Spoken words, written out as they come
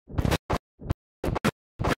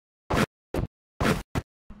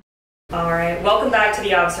Welcome back to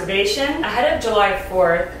the Aubservation. Ahead of July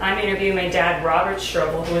 4th, I'm interviewing my dad, Robert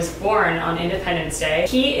Strobel, who was born on Independence Day.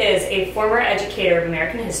 He is a former educator of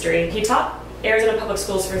American history. He taught Arizona public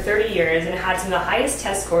schools for 30 years and had some of the highest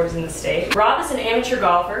test scores in the state. Rob is an amateur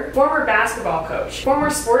golfer, former basketball coach, former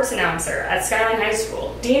sports announcer at Skyline High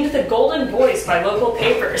School, deemed the golden voice by local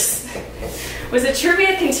papers, was a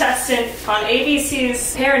trivia contestant on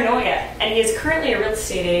ABC's Paranoia, and he is currently a real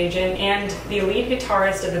estate agent and the lead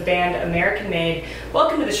guitarist of the band American Made.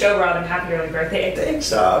 Welcome to the show, Rob, and happy early birthday.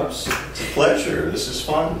 Thanks, Obs. It's a pleasure. This is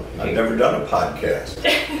fun. I've never done a podcast.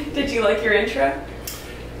 Did you like your intro?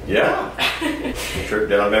 Yeah. A trip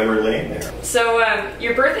down memory lane there. So,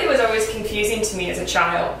 your birthday was always confusing to me as a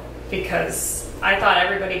child because I thought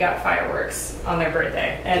everybody got fireworks on their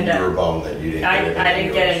birthday. And you were bummed that you didn't get any. I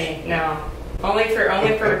didn't get any, no. Only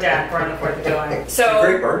for Dad born on the 4th of July. So, it's a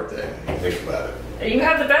great birthday. Think about it. You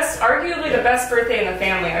have the best, arguably the best birthday in the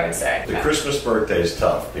family, I would say. The Christmas birthday is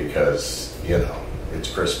tough because, you know,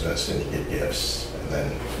 it's Christmas and you get gifts. And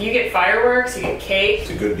then you get fireworks, you get cake.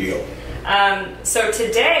 It's a good deal. So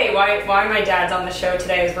today, why my dad's on the show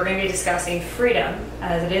today is we're going to be discussing freedom,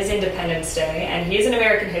 as it is Independence Day, and he is an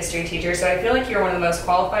American history teacher, so I feel like you're one of the most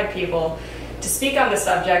qualified people to speak on the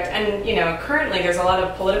subject. And, you know, currently there's a lot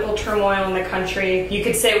of political turmoil in the country. You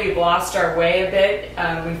could say we've lost our way a bit.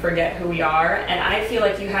 We forget who we are. And I feel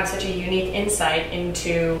like you have such a unique insight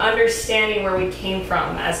into understanding where we came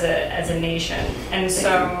from as a nation. And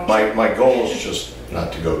so my goal is just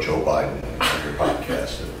not to go Joe Biden on your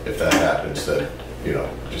podcast. If that happens, then, you know,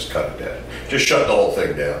 just cut it down. Just shut the whole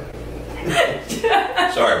thing down.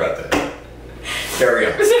 Sorry about that. Carry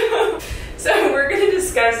on. So we're going to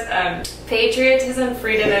discuss patriotism,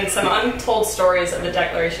 freedom, and some untold stories of the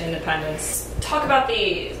Declaration of Independence. Talk about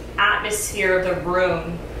the atmosphere of the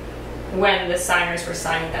room when the signers were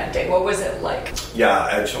signing that day. What was it like?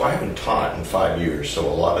 Yeah, and so I haven't taught in 5 years, so a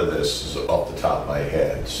lot of this is off the top of my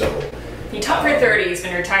head. So you taught for 30, you've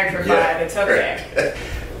been retired for 5, it's okay.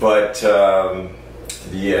 But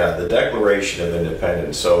the Declaration of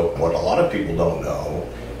Independence, so what a lot of people don't know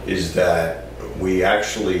is that we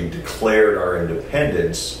actually declared our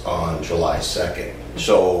independence on July 2nd.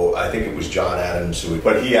 So I think it was John Adams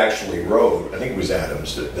but he actually wrote, I think it was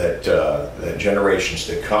Adams, that generations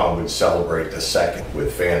to come would celebrate the 2nd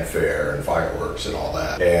with fanfare and fireworks and all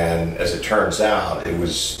that. And as it turns out, it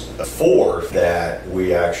was the 4th that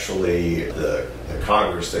we actually, the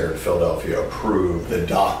Congress there in Philadelphia approved the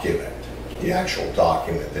document, the actual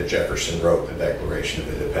document that Jefferson wrote, the Declaration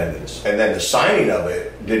of Independence. And then the signing of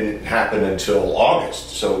it didn't happen until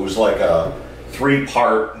August. So it was like a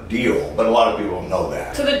 3-part deal, but a lot of people don't know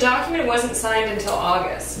that. So the document wasn't signed until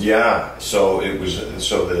August? Yeah, so it was,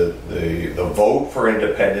 so the vote for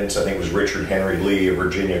independence, I think it was Richard Henry Lee of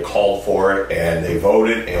Virginia called for it, and they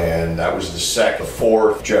voted, and that was the 2nd. The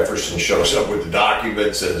 4th, Jefferson shows up with the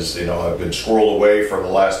document, says, you know, I've been squirreled away for the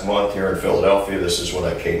last month here in Philadelphia, this is what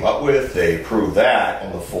I came up with. They approved that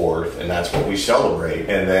on the 4th, and that's what we celebrate.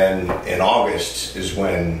 And then in August is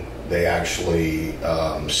when they actually,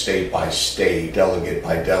 state by state, delegate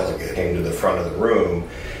by delegate, came to the front of the room.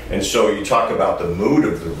 And so you talk about the mood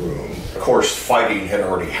of the room. Of course, fighting had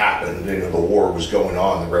already happened. You know, the war was going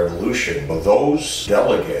on, the revolution. But those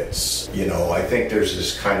delegates, you know, I think there's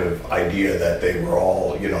this kind of idea that they were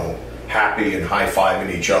all, you know, happy and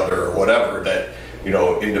high-fiving each other or whatever, that, you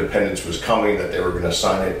know, independence was coming, that they were going to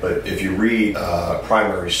sign it. But if you read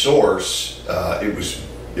primary source, it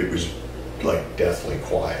was like deathly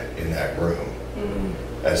quiet in that room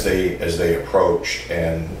as they approached,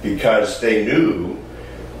 and because they knew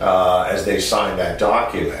as they signed that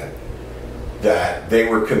document that they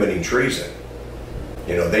were committing treason.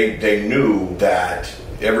 You know, they knew that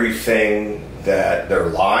everything, that their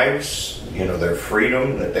lives, you know, their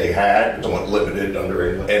freedom that they had, somewhat limited under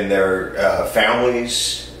England, and their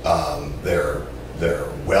families, their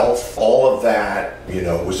wealth, all of that, you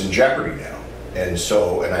know, was in jeopardy now. And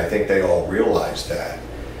so, and I think they all realized that.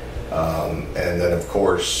 And then, of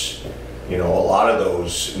course, you know, a lot of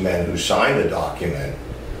those men who signed the document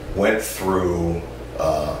went through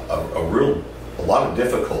a lot of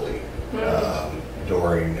difficulty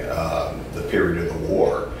during the period of the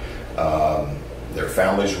war. Their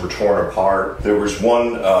families were torn apart. There was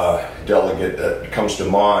one delegate that comes to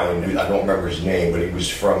mind, I don't remember his name, but he was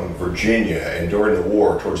from Virginia, and during the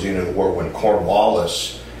war, towards the end of the war, when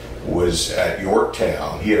Cornwallis was at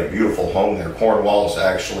Yorktown, he had a beautiful home there. Cornwallis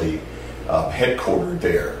actually headquartered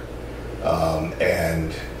there.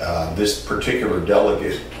 And this particular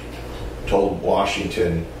delegate told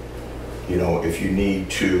Washington, you know, if you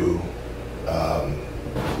need to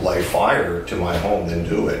lay fire to my home, then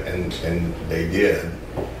do it. And they did.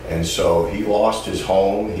 And so he lost his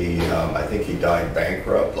home. I think he died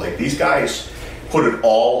bankrupt. Like, these guys put it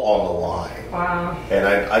all on the line. Wow. And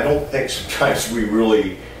I don't think sometimes we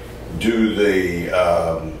really do the,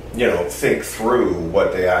 think through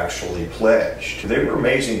what they actually pledged. They were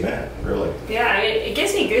amazing men, really. Yeah, I mean, it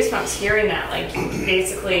gives me goosebumps hearing that. Like,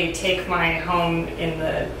 basically take my home in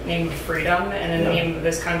the name of freedom and in the name of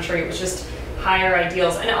this country. It was just higher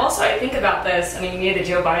ideals. And also, I think about this, I mean, you made the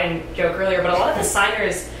Joe Biden joke earlier, but a lot of the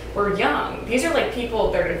signers were young. These are like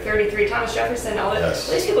people that are 33, Thomas Jefferson, all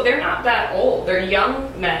these people, they're not that old. They're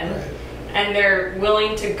young men. Right. And they're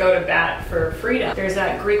willing to go to bat for freedom. There's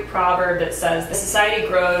that Greek proverb that says, "The society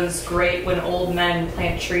grows great when old men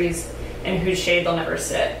plant trees in whose shade they'll never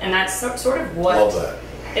sit." And that's sort of what... Love that.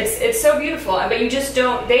 It's so beautiful, but you just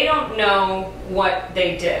they don't know what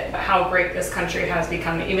they did, how great this country has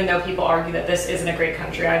become, even though people argue that this isn't a great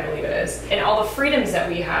country. I believe it is. And all the freedoms that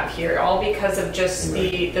we have here, all because of just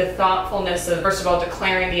the thoughtfulness of, first of all,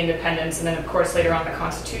 declaring the independence, and then, of course, later on the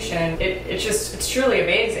Constitution. It's truly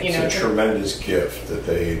amazing. It's a tremendous gift that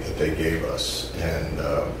they gave us, and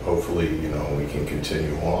hopefully, we can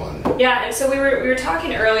continue on. Yeah, and so we were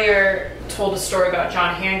talking earlier, told a story about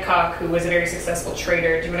John Hancock, who was a very successful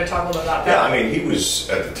trader. Do you want to talk a little about that? Yeah, I mean, he was,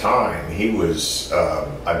 at the time,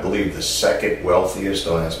 I believe, the second wealthiest.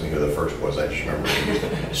 Don't ask me who the first was, I just remember he was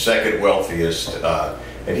the second wealthiest.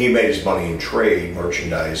 And he made his money in trade,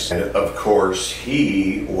 merchandise. And of course,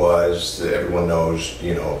 he was, everyone knows,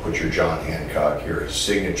 put your John Hancock here, his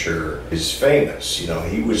signature is famous.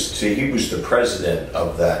 He was the president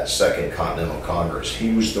of that Second Continental Congress.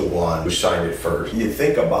 He was the one who signed it first. You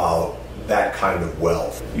think about that kind of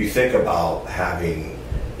wealth. You think about having,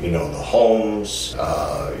 the homes,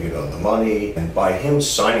 the money, and by him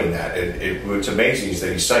signing that, what's amazing is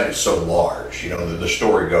that he signed it so large. The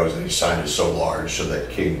story goes that he signed it so large so that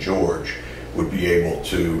King George would be able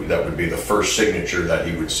to, that would be the first signature that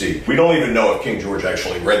he would see. We don't even know if King George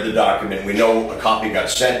actually read the document. We know a copy got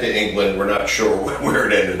sent to England. We're not sure where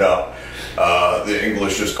it ended up. The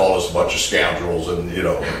English just called us a bunch of scoundrels, and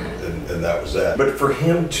and that was that. But for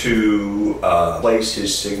him to place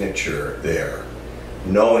his signature there,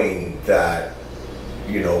 knowing that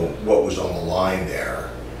what was on the line there,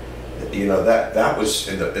 that was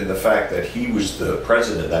in the fact that he was the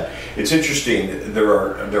president of that. It's interesting.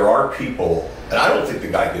 There are people, and I don't think the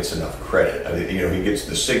guy gets enough credit. I mean, he gets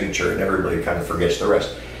the signature, and everybody kind of forgets the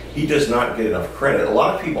rest. He does not get enough credit. A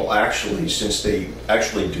lot of people actually, since they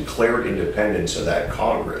actually declared independence of that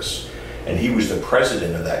Congress, and he was the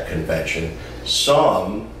president of that convention,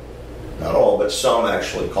 some, not all, but some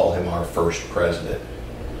actually call him our first president.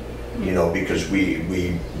 Because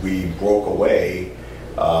we broke away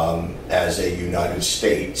as a United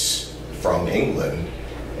States from England,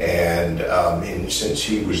 and since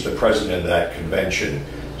he was the president of that convention,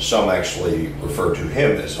 some actually refer to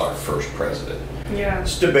him as our first president. Yeah.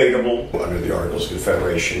 It's debatable. Under the Articles of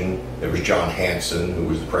Confederation, there was John Hanson, who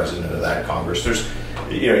was the president of that Congress. There's,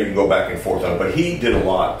 you can go back and forth on it, but he did a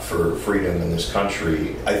lot for freedom in this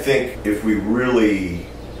country. I think if we really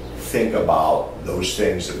think about those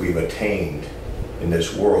things that we've attained in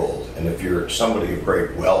this world, and if you're somebody of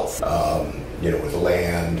great wealth, with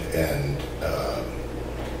land and,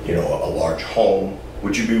 a large home,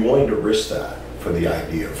 would you be willing to risk that for the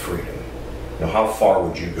idea of freedom? How far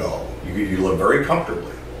would you go? You live very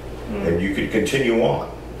comfortably, and you could continue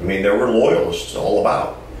on. I mean, there were loyalists all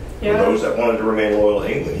about. Yeah. For those that wanted to remain loyal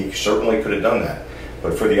to England, he certainly could have done that.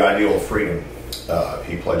 But for the ideal of freedom,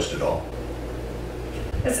 he pledged it all.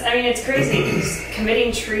 It's crazy. He's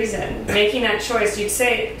committing treason, making that choice. You'd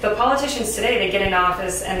say the politicians today, they get into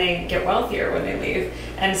office and they get wealthier when they leave.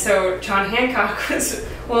 And so John Hancock was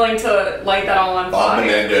willing to light that all on fire. Bob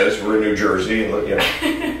Menendez, we're in New Jersey, and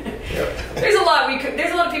Yep. There's a lot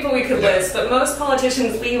of people we could list, but most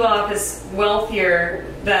politicians leave office wealthier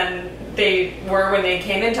than they were when they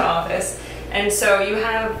came into office. And so you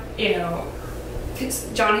have,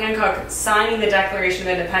 John Hancock signing the Declaration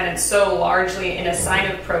of Independence so largely in a sign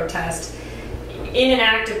of protest, in an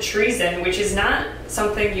act of treason, which is not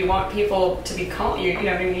something you want people to be called. You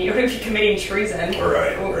want to be committing treason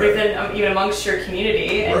within even amongst your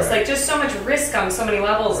community. And it's like just so much risk on so many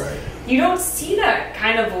levels. Right. You don't see that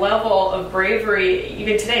kind of level of bravery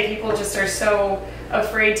even today. People just are so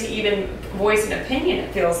afraid to even voice an opinion,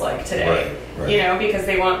 it feels like today. Right. Because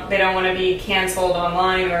they don't want to be canceled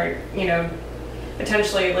online or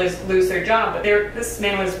potentially lose their job. But this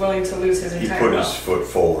man was willing to lose his entire wealth. He put his foot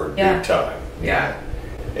forward big time. Yeah.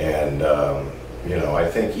 And I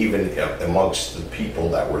think even amongst the people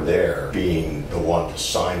that were there, being the one to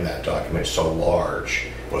sign that document so large,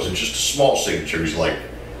 it wasn't just a small signature. He's like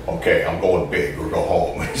okay, I'm going big or go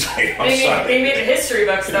home. It's like, they made the history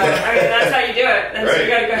books though. I mean, that's how you do it. That's right. You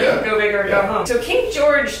gotta go big or go home. So King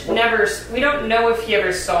George we don't know if he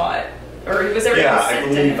ever saw it. Or was there I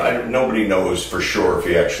believe nobody knows for sure if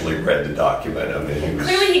he actually read the document. I mean,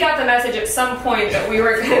 clearly he got the message at some point that we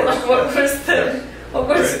were like, what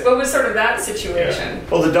was sort of that situation? Yeah.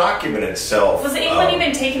 Well, the document itself... Was anyone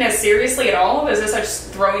even taking us seriously at all? Was this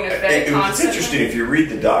just throwing a fit constantly? It's interesting, if you read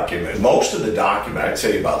the document, most of the document, I'd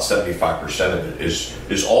say about 75% of it,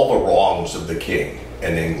 is all the wrongs of the king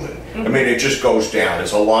in England. I mean, it just goes down.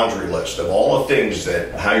 It's a laundry list of all the things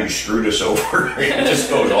that, how you screwed us over. It just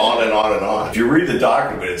goes on and on and on. If you read the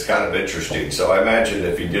document, it's kind of interesting. So I imagine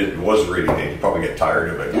if he was reading it, he'd probably get tired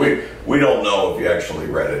of it. We don't know if he actually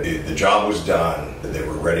read it. The job was done. They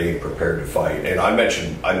were ready and prepared to fight. And I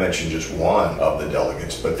mentioned just one of the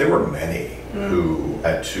delegates, but there were many who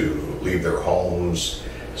had to leave their homes.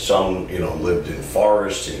 Some, lived in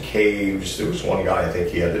forests and caves. There was one guy, I think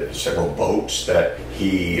he had several boats that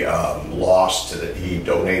he lost, that he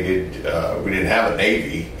donated. We didn't have a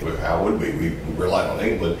navy. How would we? We relied on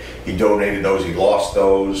England. He donated those. He lost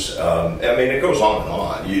those. I mean, it goes on and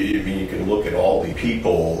on. You can look at all the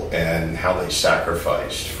people and how they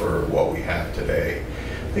sacrificed for what we have today.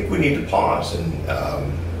 I think we need to pause and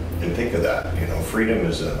think of that. Freedom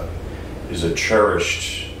is a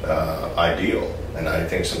cherished ideal. And I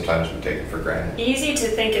think sometimes we take it for granted. Easy to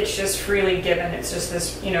think it's just freely given. It's just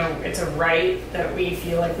this, it's a right that we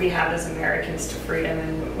feel like we have as Americans to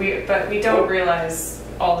freedom, but we don't realize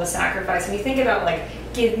all the sacrifice. And you think about like,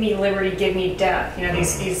 give me liberty, give me death.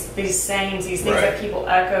 These sayings, these things that people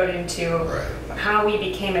echoed into how we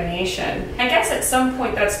became a nation. I guess at some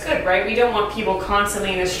point that's good, right? We don't want people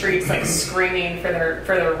constantly in the streets like screaming for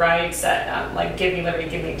their rights at like give me liberty,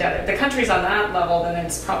 give me death. If the country's on that level, then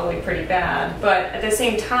it's probably pretty bad. But at the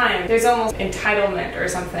same time, there's almost entitlement or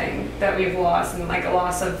something that we've lost, and like a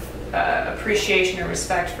loss of appreciation or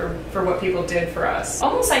respect for what people did for us.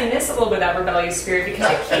 Almost I miss a little bit of that rebellious spirit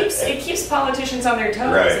because it keeps politicians on their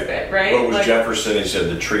toes a bit, right? What was Jefferson? He said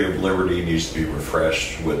the tree of liberty needs to be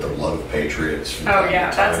refreshed with the blood of patriots.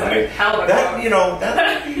 That's a hell of a quote.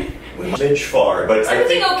 That went a far. But is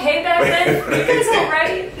everything okay back then? You guys all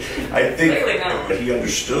right? I think he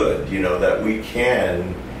understood, that we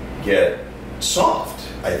can get soft.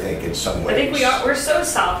 I think in some ways. I think we're so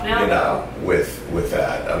soft now, though. With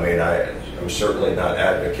that. I mean, I'm certainly not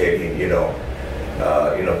advocating,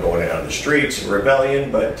 going out on the streets and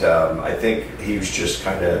rebellion, but I think he was just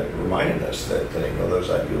kind of reminding us that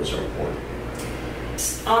those ideals are important.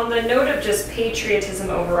 On the note of just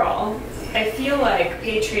patriotism overall, I feel like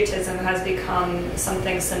patriotism has become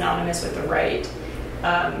something synonymous with the right.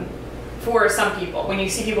 For some people, when you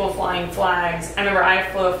see people flying flags, I remember I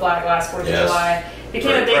flew a flag last 4th of July.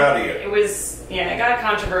 Became a big, it got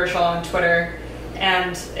controversial on Twitter,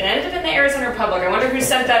 and it ended up in the Arizona Republic. I wonder who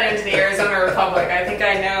sent that into the Arizona Republic. I think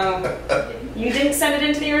I know. You didn't send it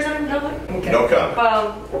into the Arizona Republic? Okay. No comment.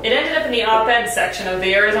 Well, it ended up in the op-ed section of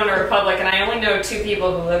the Arizona Republic, and I only know 2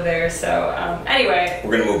 people who live there, so anyway.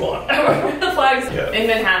 We're going to move on. The flags in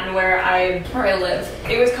Manhattan where I live.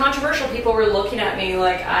 It was controversial. People were looking at me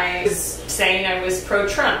like I was saying I was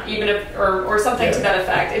pro-Trump, even if, or something to that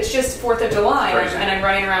effect. It's just 4th of July, and I'm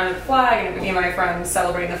running around with a flag, and me and my friends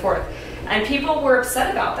celebrating the 4th. And people were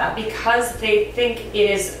upset about that because they think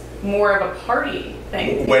it is more of a party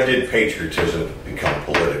thing. When did patriotism become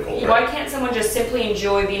political? Right? Why can't someone just simply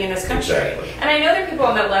enjoy being in this country? Exactly. And I know there are people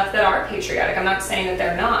on the left that are patriotic. I'm not saying that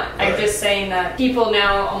they're not. Right. I'm just saying that people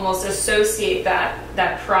now almost associate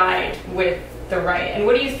that pride with the right. And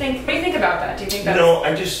what do you think? What do you think about that? Do you think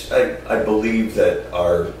that? I believe that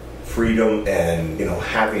our freedom and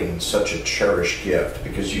having such a cherished gift,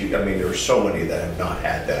 because there are so many that have not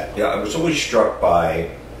had that. I was always struck by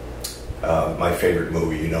my favorite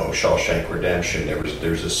movie, Shawshank Redemption.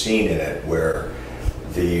 There's a scene in it where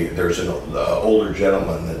there's an older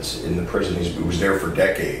gentleman that's in the prison. He was there for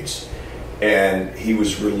decades, and he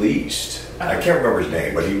was released. I can't remember his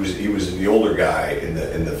name, but he was the older guy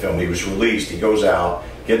in the film. He was released. He goes out,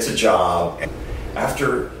 gets a job, and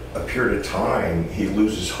after a period of time, he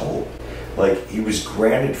loses hope. Like, he was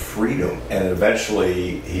granted freedom, and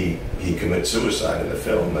eventually he commits suicide in the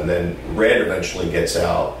film. And then Red eventually gets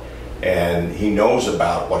out, and he knows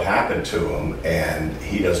about what happened to him, and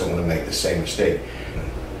he doesn't want to make the same mistake.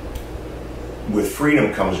 With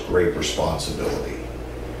freedom comes great responsibility.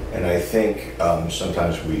 And I think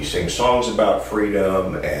sometimes we sing songs about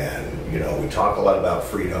freedom, and we talk a lot about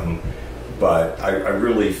freedom, but I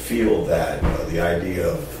really feel that the idea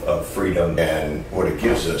of freedom and what it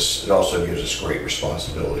gives us, it also gives us great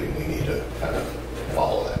responsibility, and we need to kind of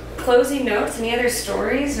follow that. closing notes? Any other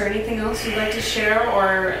stories or anything else you'd like to share,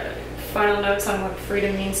 or final notes on what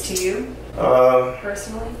freedom means to you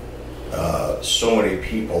personally? So many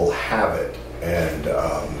people have it, and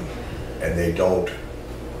they don't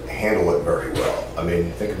handle it very well. I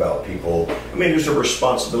mean, think about people. I mean, there's a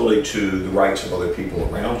responsibility to the rights of other people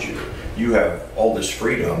around you. You have all this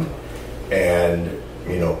freedom, and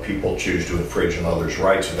people choose to infringe on others'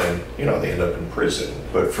 rights, and then they end up in prison.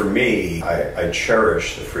 But for me, I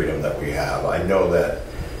cherish the freedom that we have. I know that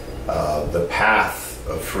the path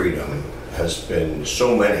of freedom has been,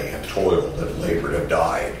 so many have toiled, have labored, have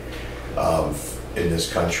died in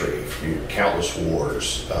this country. Countless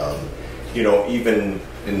wars. Even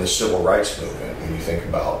in the civil rights movement, when you think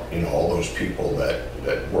about all those people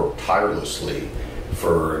that worked tirelessly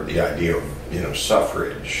for the idea of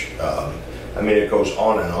suffrage. I mean, it goes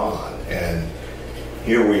on, and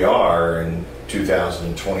here we are in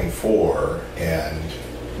 2024, and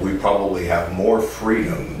we probably have more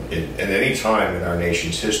freedom at any time in our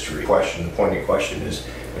nation's history. The pointed question is,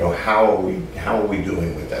 how are we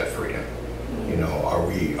doing with that freedom?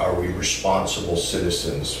 Are we responsible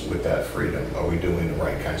citizens with that freedom? Are we doing the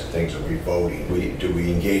right kinds of things? Are we voting? Do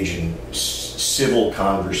we engage in civil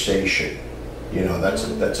conversation?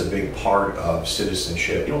 That's a big part of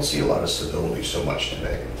citizenship. You don't see a lot of civility so much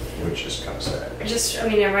today, which is kind of sad.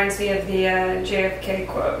 It reminds me of the JFK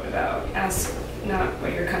quote about ask not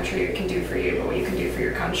what your country can do for you, but what you can do for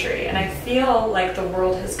your country. And I feel like the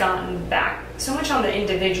world has gotten back so much on the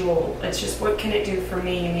individual. It's just, what can it do for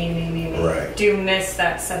me? Right. Do miss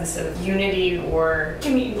that sense of unity or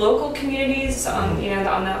local communities on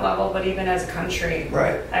on that level, but even as a country,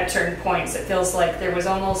 right. At certain points, it feels like there was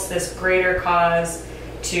almost this greater cause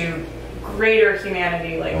to greater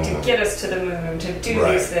humanity, like to get us to the moon, to do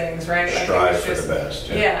these things, right? Strive for the best.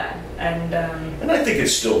 Yeah. And I think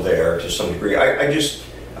it's still there to some degree.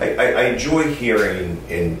 I enjoy hearing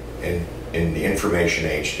in the information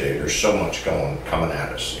age today. There's so much coming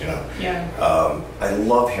at us. Yeah. I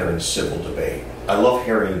love hearing civil debate. I love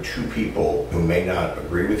hearing two people who may not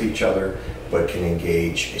agree with each other, but can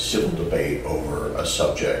engage in civil debate over a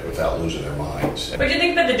subject without losing their minds. What do you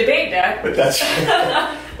think about the debate, Dad? But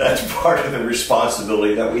that's part of the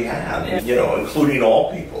responsibility that we have. Yeah. Including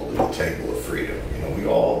all people to the table of freedom.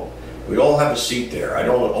 We all have a seat there. I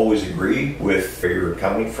don't always agree with where you're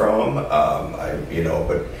coming from,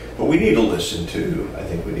 but we need to listen too. I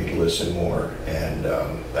think we need to listen more, and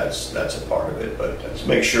that's a part of it. But let's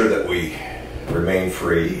make sure that we remain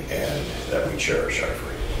free and that we cherish our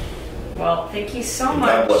freedom. Well, thank you so much.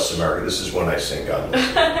 God bless America. This is when I sing God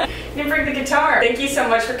bless. You didn't bring the guitar. Thank you so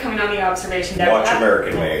much for coming on the Observation. Watch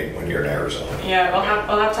American Made when you're in Arizona. Yeah, we'll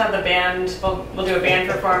have to have the band. We'll do a band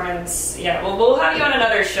performance. Yeah, we'll have you on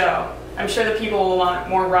another show. I'm sure the people will want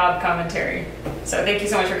more Rob commentary. So thank you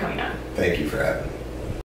so much for coming on. Thank you for having me.